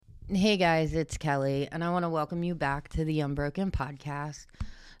Hey guys, it's Kelly, and I want to welcome you back to the Unbroken Podcast.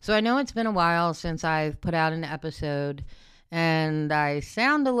 So, I know it's been a while since I've put out an episode, and I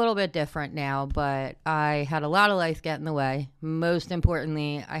sound a little bit different now, but I had a lot of life get in the way. Most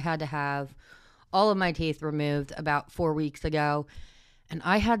importantly, I had to have all of my teeth removed about 4 weeks ago, and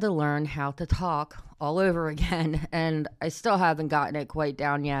I had to learn how to talk all over again, and I still haven't gotten it quite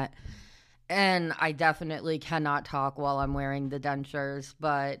down yet. And I definitely cannot talk while I'm wearing the dentures,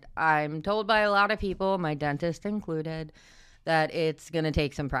 but I'm told by a lot of people, my dentist included, that it's going to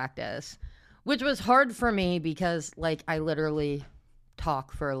take some practice, which was hard for me because, like, I literally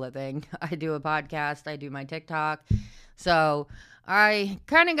talk for a living. I do a podcast, I do my TikTok. So I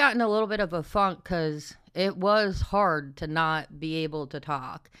kind of got in a little bit of a funk because it was hard to not be able to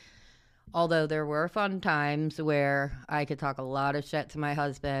talk. Although there were fun times where I could talk a lot of shit to my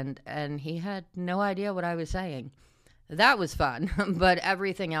husband and he had no idea what I was saying. That was fun, but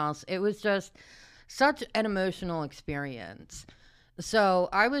everything else, it was just such an emotional experience. So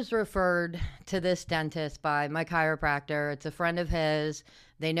I was referred to this dentist by my chiropractor. It's a friend of his.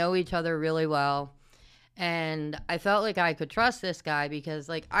 They know each other really well. And I felt like I could trust this guy because,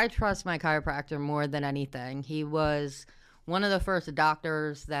 like, I trust my chiropractor more than anything. He was one of the first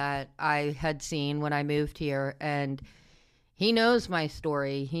doctors that I had seen when I moved here, and he knows my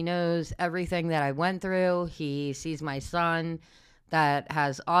story. He knows everything that I went through. He sees my son that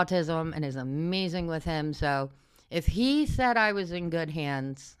has autism and is amazing with him. So if he said I was in good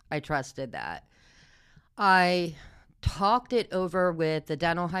hands, I trusted that. I talked it over with the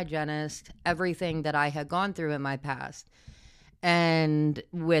dental hygienist, everything that I had gone through in my past, and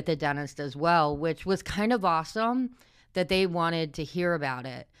with the dentist as well, which was kind of awesome that they wanted to hear about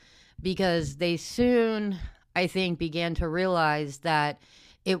it because they soon, I think, began to realize that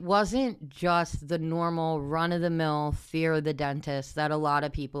it wasn't just the normal run-of-the-mill fear of the dentist that a lot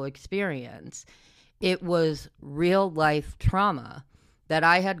of people experience. It was real-life trauma that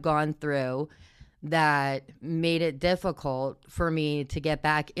I had gone through that made it difficult for me to get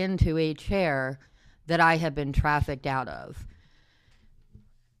back into a chair that I had been trafficked out of.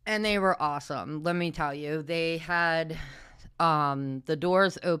 And they were awesome. Let me tell you, they had the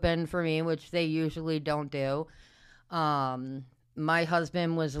doors open for me, which they usually don't do. My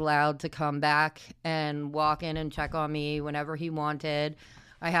husband was allowed to come back and walk in and check on me whenever he wanted.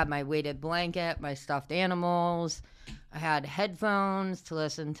 I had my weighted blanket, my stuffed animals. I had headphones to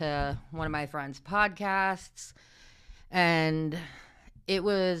listen to one of my friend's podcasts. And it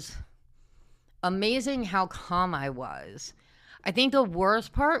was amazing how calm I was. I think the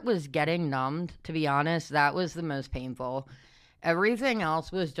worst part was getting numbed, to be honest. That was the most painful. Everything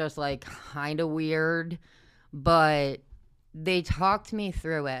else was just like kind of weird, but they talked me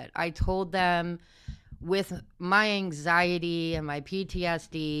through it. I told them with my anxiety and my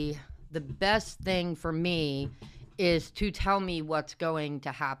PTSD, the best thing for me is to tell me what's going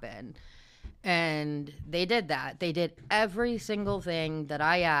to happen. And they did that. They did every single thing that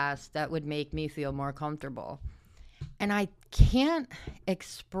I asked that would make me feel more comfortable. And I can't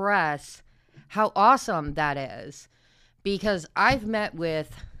express how awesome that is because I've met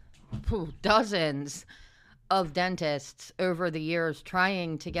with dozens of dentists over the years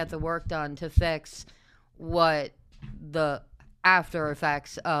trying to get the work done to fix what the after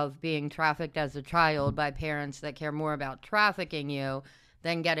effects of being trafficked as a child by parents that care more about trafficking you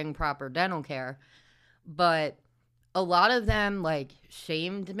than getting proper dental care. But a lot of them like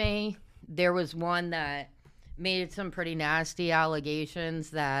shamed me. There was one that made some pretty nasty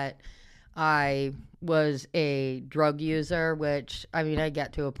allegations that I was a drug user, which, I mean, I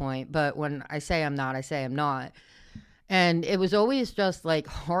get to a point, but when I say I'm not, I say I'm not. And it was always just like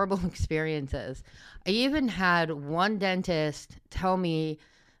horrible experiences. I even had one dentist tell me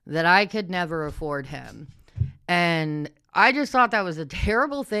that I could never afford him. And I just thought that was a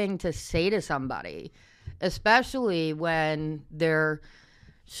terrible thing to say to somebody, especially when they're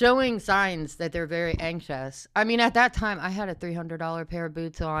showing signs that they're very anxious. I mean, at that time, I had a $300 pair of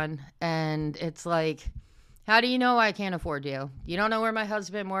boots on, and it's like, how do you know I can't afford you? You don't know where my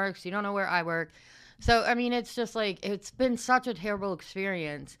husband works. You don't know where I work. So, I mean, it's just like, it's been such a terrible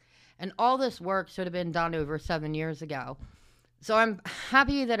experience, and all this work should have been done over 7 years ago. So I'm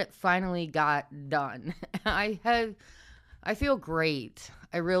happy that it finally got done. I feel great.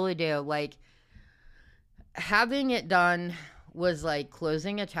 I really do. Like, having it done was like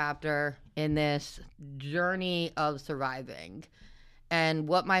closing a chapter in this journey of surviving and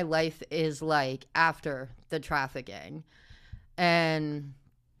what my life is like after the trafficking. And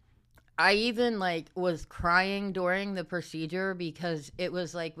I even like was crying during the procedure because it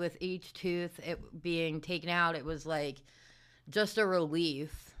was like with each tooth it being taken out, it was like just a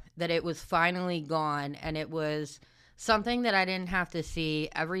relief. that it was finally gone, and it was something that I didn't have to see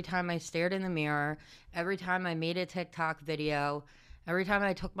every time I stared in the mirror, every time I made a TikTok video, every time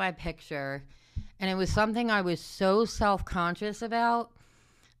I took my picture. And it was something I was so self-conscious about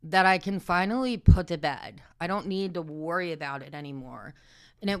that I can finally put to bed. I don't need to worry about it anymore.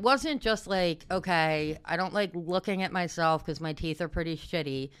 And it wasn't just like, okay, I don't like looking at myself because my teeth are pretty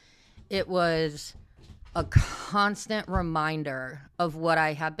shitty. It was a constant reminder of what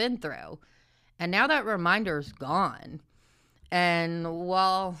I have been through. And now that reminder's gone. And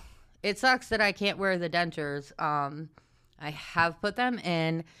while it sucks that I can't wear the dentures, I have put them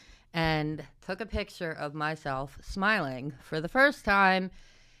in and took a picture of myself smiling for the first time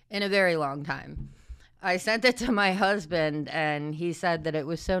in a very long time. I sent it to my husband, and he said that it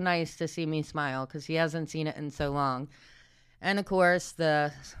was so nice to see me smile because he hasn't seen it in so long. And of course,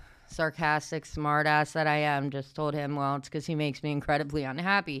 the sarcastic smartass that I am just told him, well, it's because he makes me incredibly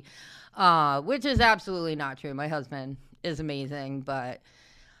unhappy, which is absolutely not true. My husband is amazing, but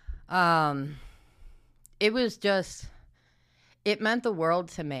it was just, it meant the world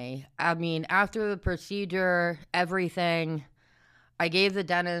to me. I mean, after the procedure, everything, I gave the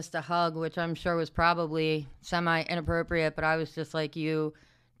dentist a hug, which I'm sure was probably semi-inappropriate, but I was just like, you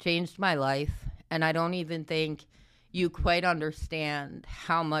changed my life, and I don't even think you quite understand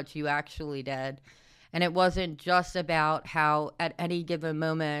how much you actually did. And it wasn't just about how at any given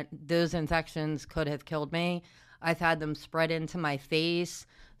moment those infections could have killed me. I've had them spread into my face,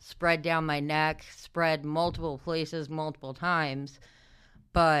 spread down my neck, spread multiple places, multiple times.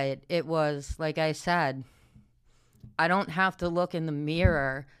 But it was, like I said, I don't have to look in the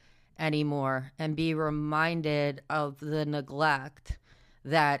mirror anymore and be reminded of the neglect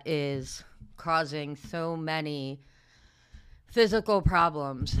that is causing so many physical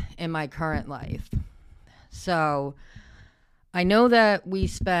problems in my current life. So I know that we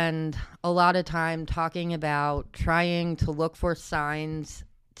spend a lot of time talking about trying to look for signs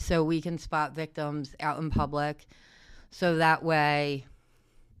so we can spot victims out in public, so that way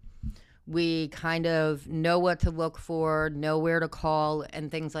we kind of know what to look for, know where to call, and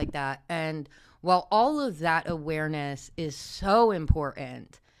things like that. And while all of that awareness is so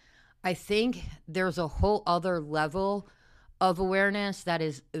important, I think there's a whole other level of awareness that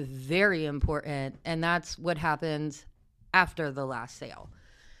is very important, and that's what happens after the last sale.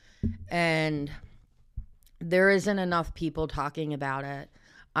 And there isn't enough people talking about it.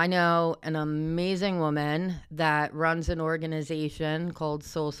 I know an amazing woman that runs an organization called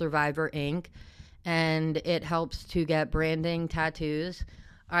Soul Survivor Inc., and it helps to get branding tattoos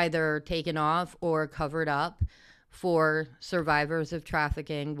either taken off or covered up for survivors of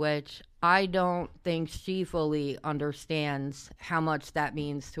trafficking, which I don't think she fully understands how much that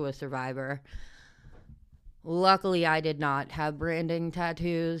means to a survivor. Luckily, I did not have branding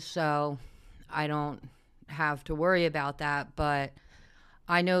tattoos, so I don't have to worry about that, but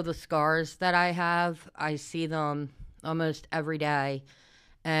I know the scars that I have. I see them almost every day.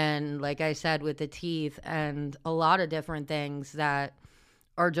 And like I said, with the teeth and a lot of different things that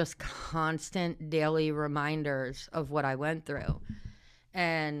are just constant daily reminders of what I went through.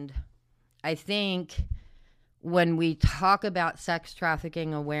 And I think when we talk about sex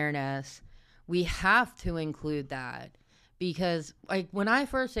trafficking awareness, we have to include that, because like when I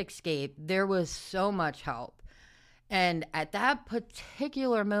first escaped, there was so much help. And at that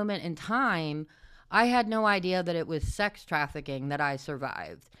particular moment in time, I had no idea that it was sex trafficking that I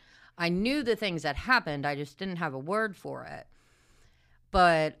survived. I knew the things that happened, I just didn't have a word for it.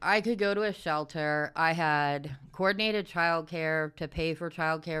 But I could go to a shelter. I had coordinated childcare to pay for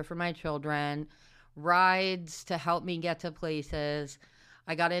childcare for my children, rides to help me get to places.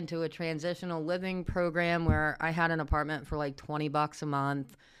 I got into a transitional living program where I had an apartment for like $20 a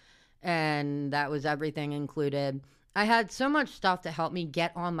month, and that was everything included. I had so much stuff to help me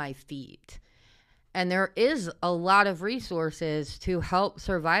get on my feet. And there is a lot of resources to help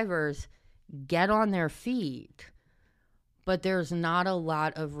survivors get on their feet. But there's not a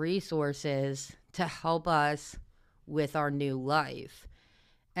lot of resources to help us with our new life.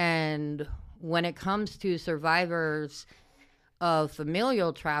 And when it comes to survivors of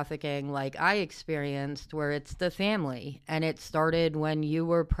familial trafficking, like I experienced, where it's the family, and it started when you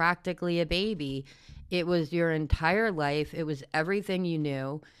were practically a baby, it was your entire life, it was everything you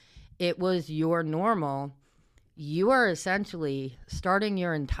knew, it was your normal, you are essentially starting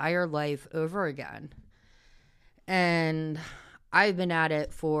your entire life over again. And I've been at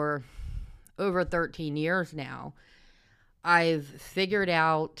it for over 13 years now. I've figured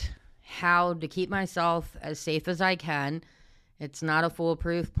out how to keep myself as safe as I can. It's not a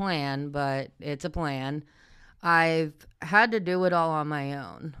foolproof plan, but it's a plan. I've had to do it all on my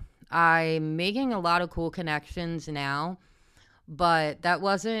own. I'm making a lot of cool connections now, but that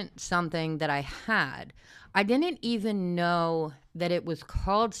wasn't something that I had. I didn't even know that it was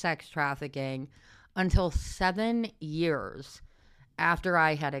called sex trafficking until 7 years after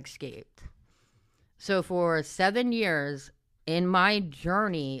I had escaped. So, for 7 years in my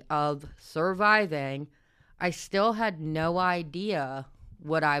journey of surviving, I still had no idea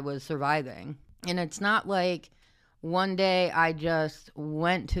what I was surviving. And it's not like one day I just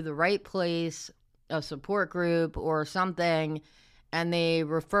went to the right place, a support group or something, and they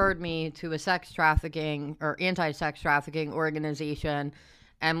referred me to a sex trafficking or anti sex trafficking organization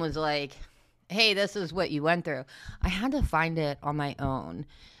and was like, hey, this is what you went through. I had to find it on my own.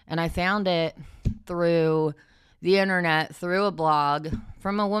 And I found it through the internet, through a blog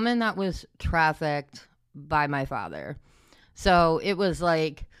from a woman that was trafficked by my father. So it was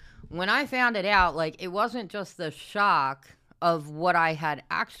like, when I found it out, like, it wasn't just the shock of what I had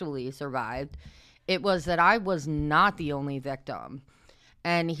actually survived. It was that I was not the only victim.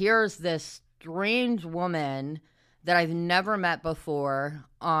 And here's this strange woman that I've never met before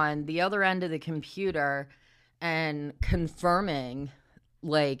on the other end of the computer and confirming,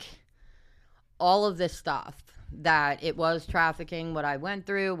 like, all of this stuff, that it was trafficking, what I went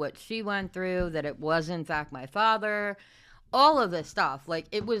through, what she went through, that it was in fact my father, all of this stuff. Like,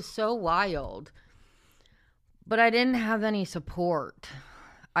 it was so wild. But I didn't have any support.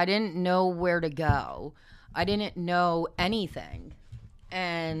 I didn't know where to go. I didn't know anything.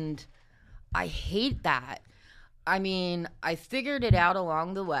 And I hate that. I mean, I figured it out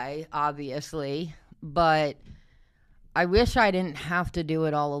along the way, obviously, but I wish I didn't have to do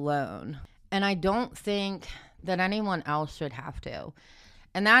it all alone. And I don't think that anyone else should have to.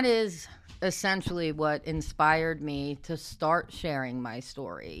 And that is essentially what inspired me to start sharing my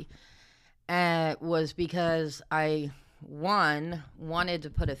story. Was because I, one, wanted to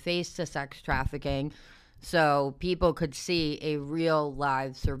put a face to sex trafficking so people could see a real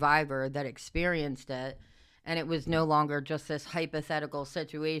live survivor that experienced it. And it was no longer just this hypothetical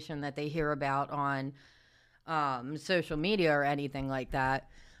situation that they hear about on social media or anything like that.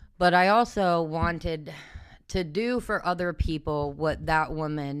 But I also wanted to do for other people what that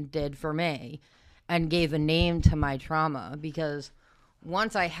woman did for me and gave a name to my trauma, because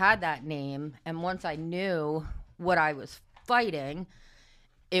once I had that name and once I knew what I was fighting,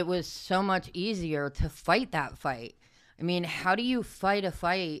 it was so much easier to fight that fight. I mean, how do you fight a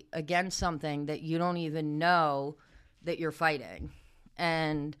fight against something that you don't even know that you're fighting?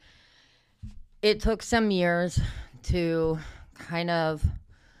 And it took some years to kind of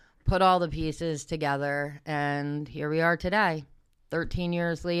put all the pieces together, and here we are today, 13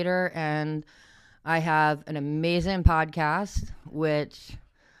 years later, and I have an amazing podcast, which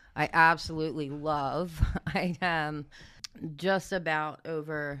I absolutely love. I am just about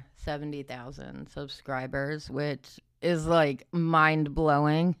over 70,000 subscribers, which is like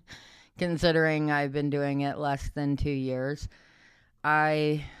mind-blowing considering I've been doing it less than 2 years.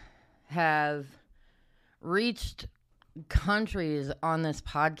 I have reached countries on this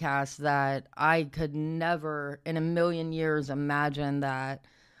podcast that I could never in a million years imagine that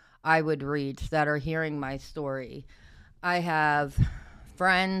I would reach, that are hearing my story. I have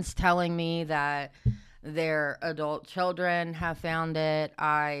friends telling me that their adult children have found it.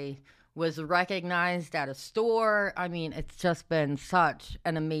 I was recognized at a store. I mean, it's just been such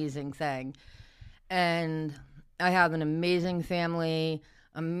an amazing thing. And I have an amazing family,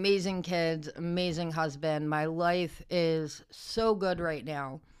 amazing kids, amazing husband. My life is so good right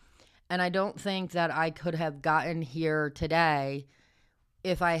now. And I don't think that I could have gotten here today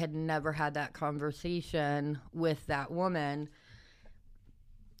if I had never had that conversation with that woman,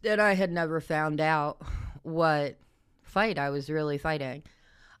 that I had never found out what fight I was really fighting.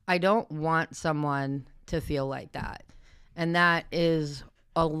 I don't want someone to feel like that. And that is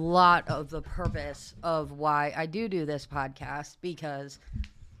a lot of the purpose of why I do this podcast, because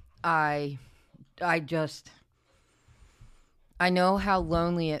I know how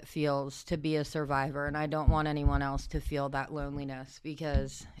lonely it feels to be a survivor, and I don't want anyone else to feel that loneliness,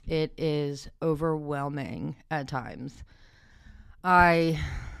 because it is overwhelming at times. I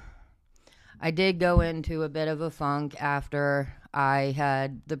did go into a bit of a funk after I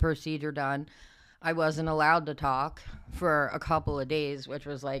had the procedure done. I wasn't allowed to talk for a couple of days, which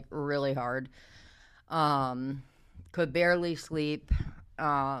was like really hard. Could barely sleep.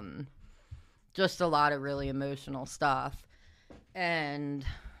 Just a lot of really emotional stuff. And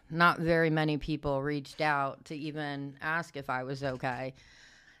not very many people reached out to even ask if I was okay.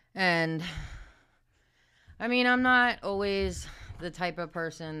 And I mean, I'm not always the type of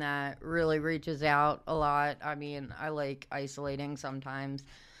person that really reaches out a lot. I mean, I like isolating sometimes,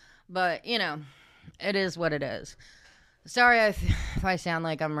 but it is what it is. Sorry if I sound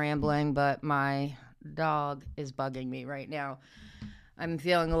like I'm rambling, but my dog is bugging me right now. I'm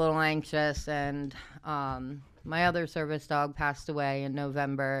feeling a little anxious, and my other service dog passed away in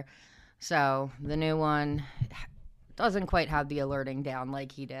November, so the new one doesn't quite have the alerting down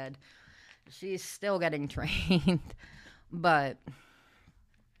like he did. She's still getting trained, but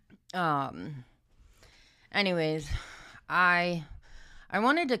anyways, I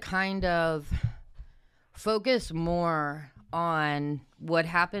wanted to kind of focus more on what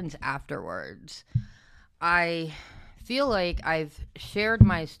happens afterwards. I feel like I've shared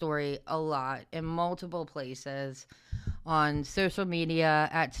my story a lot in multiple places, on social media,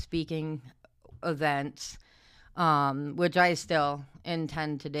 at speaking events, which I still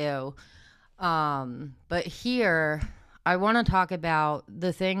intend to do. But here, I want to talk about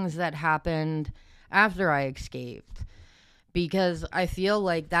the things that happened after I escaped, because I feel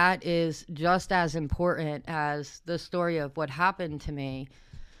like that is just as important as the story of what happened to me,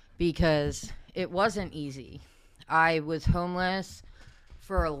 because it wasn't easy. I was homeless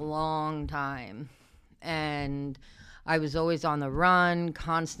for a long time, and I was always on the run,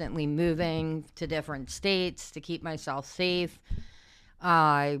 constantly moving to different states to keep myself safe.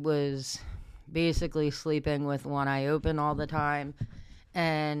 I was basically sleeping with one eye open all the time,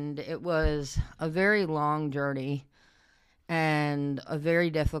 and it was a very long journey and a very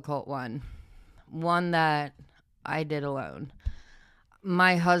difficult one that I did alone.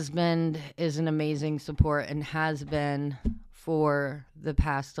 My husband is an amazing support and has been for the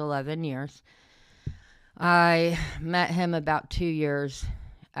past 11 years. I met him about 2 years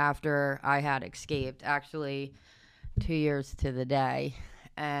after I had escaped, actually 2 years to the day.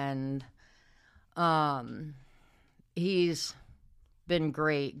 And he's been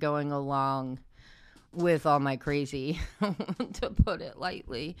great going along with all my crazy, to put it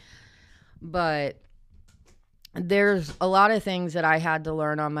lightly. But there's a lot of things that I had to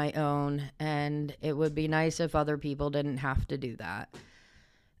learn on my own, and it would be nice if other people didn't have to do that.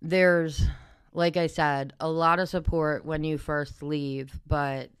 There's, like I said, a lot of support when you first leave,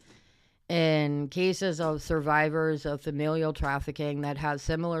 but in cases of survivors of familial trafficking that have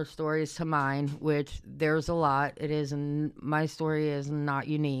similar stories to mine, which there's a lot, my story is not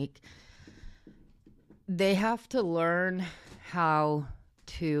unique. They have to learn how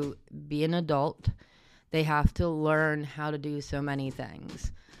to be an adult. They have to learn how to do so many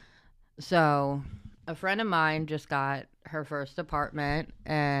things. So, a friend of mine just got her first apartment,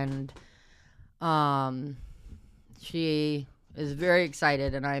 and she is very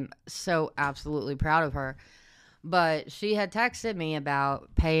excited, and I'm so absolutely proud of her. But she had texted me about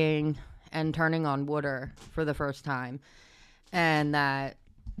paying and turning on water for the first time, and that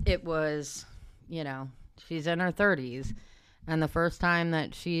it was, she's in her 30s, and the first time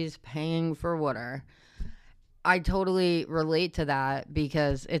that she's paying for water. I totally relate to that,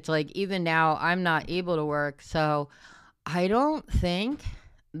 because it's like, even now I'm not able to work, so I don't think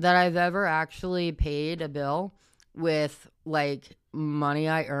that I've ever actually paid a bill with like money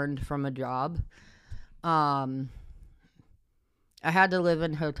I earned from a job. I had to live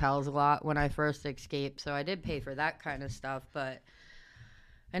in hotels a lot when I first escaped, so I did pay for that kind of stuff, but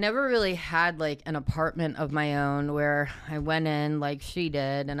I never really had like an apartment of my own where I went in like she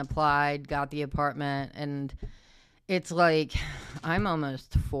did and applied, got the apartment, and it's like, I'm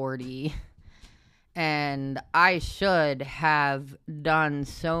almost 40 and I should have done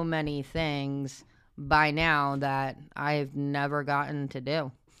so many things by now that I've never gotten to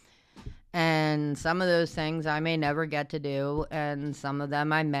do. And some of those things I may never get to do, and some of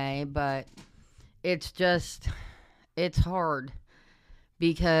them I may, but it's hard,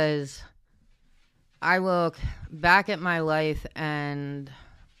 because I look back at my life and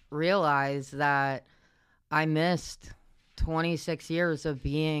realize that I missed 26 years of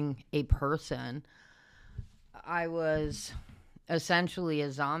being a person. I was essentially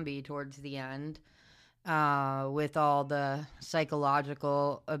a zombie towards the end, with all the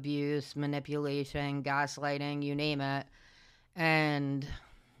psychological abuse, manipulation, gaslighting, you name it. And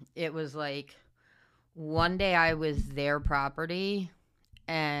it was like, one day I was their property,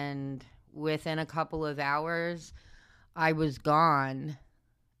 and within a couple of hours, I was gone,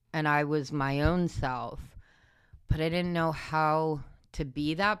 and I was my own self. But I didn't know how to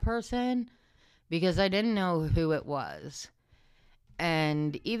be that person, because I didn't know who it was.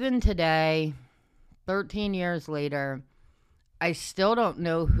 And even today, 13 years later, I still don't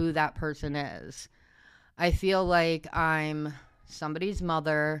know who that person is. I feel like I'm somebody's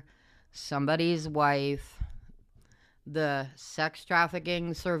mother, somebody's wife, the sex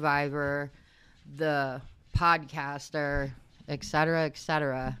trafficking survivor, the podcaster, etc.,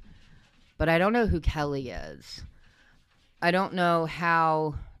 etc. But I don't know who Kelly is. I don't know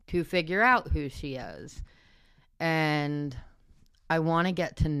how to figure out who she is. And I want to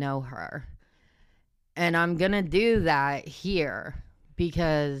get to know her. And I'm going to do that here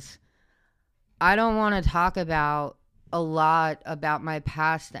because I don't want to talk about a lot about my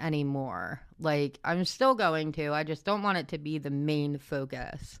past anymore. Like, I'm still going to. I just don't want it to be the main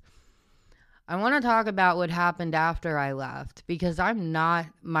focus. I want to talk about what happened after I left because I'm not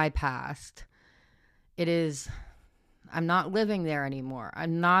my past. I'm not living there anymore.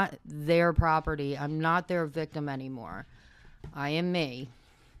 I'm not their property. I'm not their victim anymore. I am me.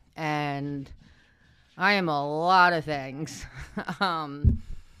 And I am a lot of things. I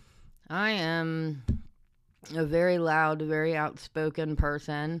am a very loud, very outspoken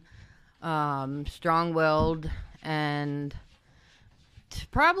person, strong-willed, and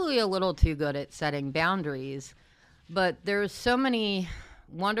probably a little too good at setting boundaries. But there's so many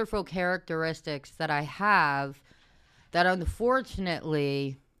wonderful characteristics that I have that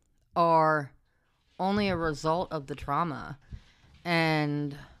unfortunately are only a result of the trauma.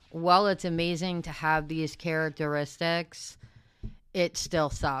 And while it's amazing to have these characteristics, it still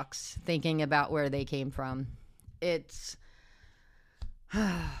sucks thinking about where they came from. It's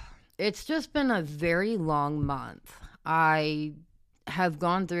just been a very long month. I have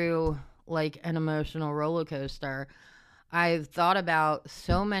gone through like an emotional roller coaster. I've thought about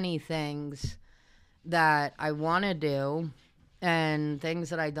so many things that I want to do and things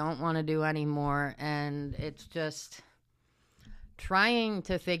that I don't want to do anymore. And it's just trying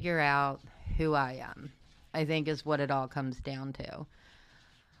to figure out who I am, I think, is what it all comes down to.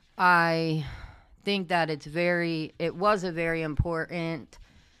 I think that it was a very important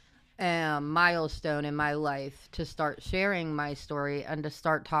milestone in my life to start sharing my story and to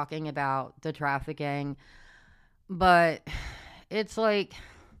start talking about the trafficking. But it's like,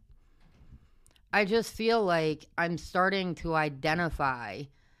 I just feel like I'm starting to identify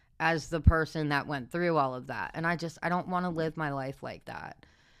as the person that went through all of that. And I don't want to live my life like that.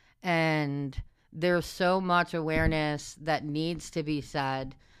 And there's so much awareness that needs to be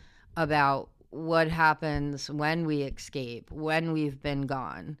said about what happens when we escape, when we've been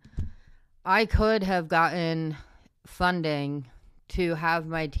gone. I could have gotten funding to have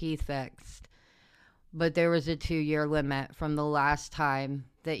my teeth fixed, but there was a 2-year limit from the last time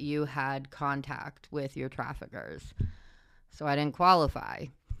that you had contact with your traffickers. So I didn't qualify.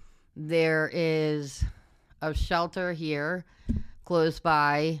 There is a shelter here close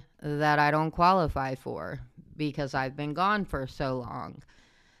by that I don't qualify for because I've been gone for so long.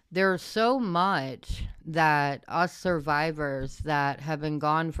 There's so much that us survivors that have been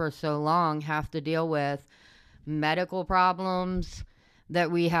gone for so long have to deal with. Medical problems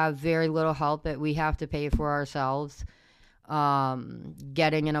that we have very little help that we have to pay for ourselves.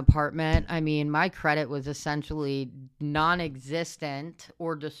 Getting an apartment. I mean, my credit was essentially non-existent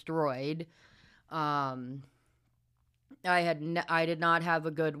or destroyed. I did not have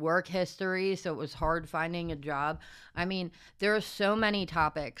a good work history, so it was hard finding a job. I mean, there are so many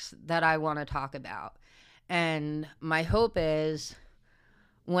topics that I want to talk about. And my hope is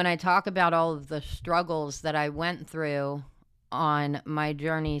when I talk about all of the struggles that I went through on my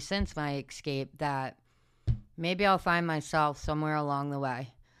journey since my escape, that maybe I'll find myself somewhere along the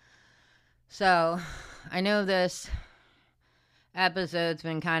way. So I know this episode's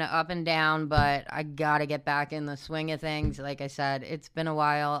been kind of up and down, but I gotta get back in the swing of things. Like I said, it's been a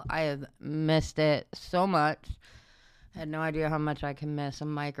while. I have missed it so much. I had no idea how much I can miss a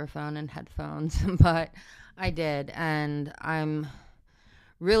microphone and headphones, but I did. And I'm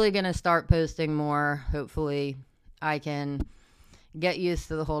really gonna start posting more. Hopefully I can get used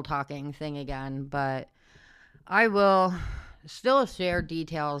to the whole talking thing again, but I will still share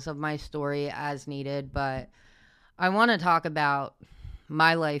details of my story as needed, but I want to talk about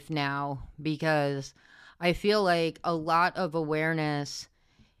my life now because I feel like a lot of awareness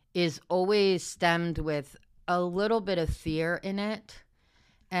is always stemmed with a little bit of fear in it.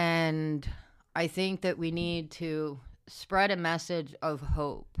 And I think that we need to spread a message of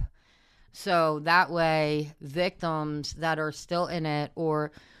hope. So that way, victims that are still in it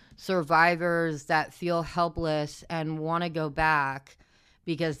or survivors that feel helpless and want to go back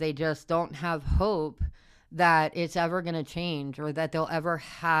because they just don't have hope that it's ever going to change or that they'll ever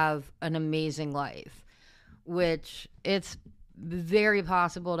have an amazing life, which it's very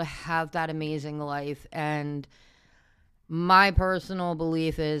possible to have that amazing life. And my personal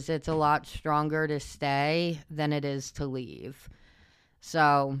belief is it's a lot stronger to stay than it is to leave.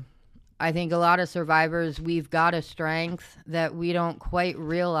 So I think a lot of survivors, we've got a strength that we don't quite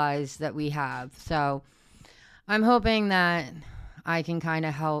realize that we have. So I'm hoping that I can kind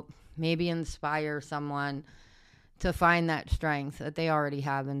of help maybe inspire someone to find that strength that they already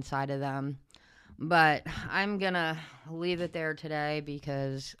have inside of them. But I'm going to leave it there today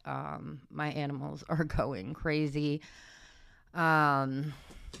because my animals are going crazy. They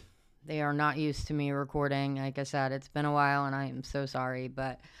are not used to me recording. Like I said, it's been a while and I am so sorry.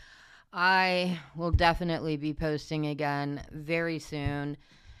 But I will definitely be posting again very soon.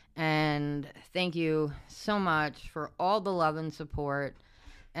 And thank you so much for all the love and support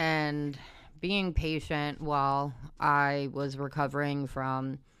and being patient while I was recovering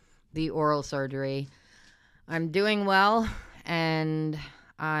from the oral surgery. I'm doing well, and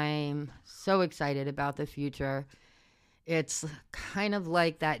I'm so excited about the future. It's kind of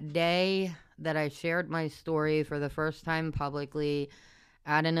like that day that I shared my story for the first time publicly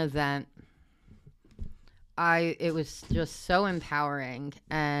at an event. It was just so empowering,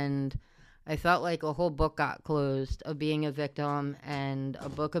 and I felt like a whole book got closed of being a victim and a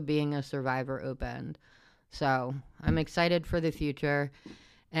book of being a survivor opened. So I'm excited for the future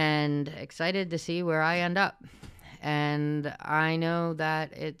and excited to see where I end up. And I know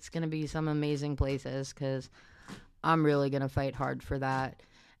that it's going to be some amazing places because I'm really going to fight hard for that.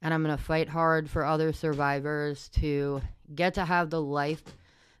 And I'm going to fight hard for other survivors to get to have the life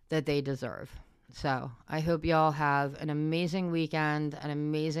that they deserve. So I hope y'all have an amazing weekend, an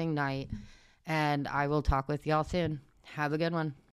amazing night, and I will talk with y'all soon. Have a good one.